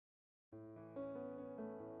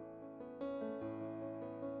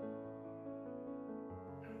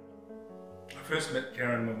I first met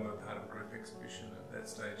Karen when we were part of a group exhibition. At that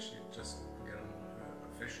stage she'd just begun her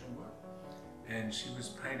professional work, and she was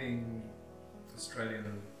painting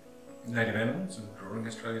Australian native animals and drawing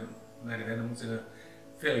Australian native animals in a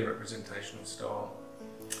fairly representational style.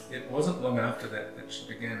 It wasn't long after that that she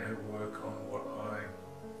began her work on what I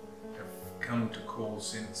have come to call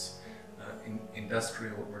since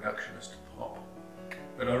industrial reductionist pop.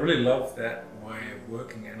 But I really love that way of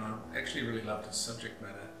working, and I actually really loved her subject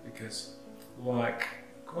matter because, like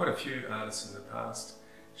quite a few artists in the past,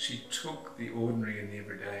 she took the ordinary and the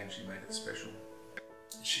everyday and she made it special.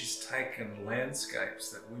 She's taken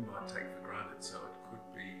landscapes that we might take for granted, so it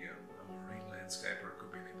could be a marine landscape, or it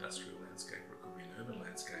could be an industrial landscape, or it could be an urban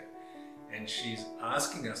landscape, and she's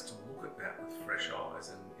asking us to look at that with fresh eyes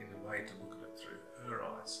and in a way to look at it through her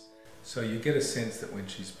eyes. So you get a sense that when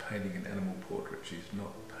she's painting an animal portrait, she's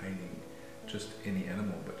not painting just any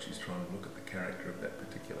animal, but she's trying to look at the character of that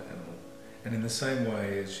particular animal. And in the same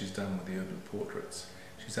way as she's done with the urban portraits,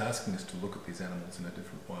 she's asking us to look at these animals in a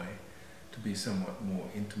different way, to be somewhat more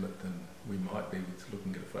intimate than we might be with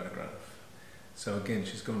looking at a photograph. So again,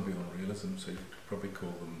 she's gone beyond realism, so you could probably call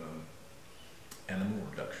them animal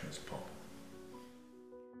reductionist pop.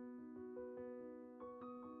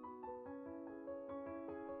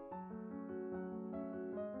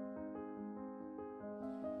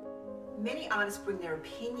 Many artists bring their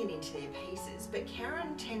opinion into their pieces, but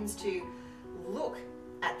Karen tends to look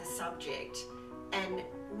at the subject and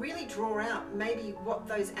really draw out maybe what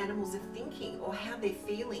those animals are thinking or how they're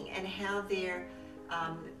feeling and how they're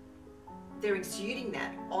exuding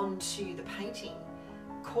that onto the painting,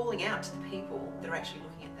 calling out to the people that are actually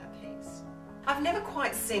looking at that piece. I've never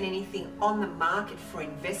quite seen anything on the market for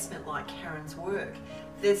investment like Karen's work.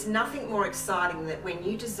 There's nothing more exciting than when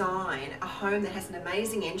you design a home that has an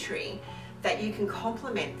amazing entry, that you can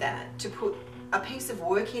complement that to put a piece of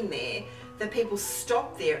work in there that people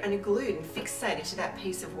stop there and are glued and fixated to that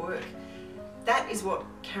piece of work. That is what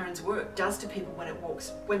Karen's work does to people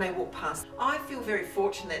when they walk past. I feel very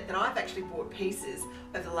fortunate that I've actually bought pieces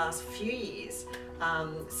over the last few years.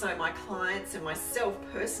 So my clients and myself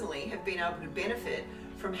personally have been able to benefit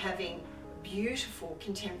from having beautiful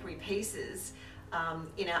contemporary pieces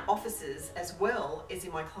in our offices as well as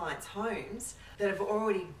in my clients' homes that have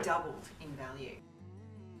already doubled in value.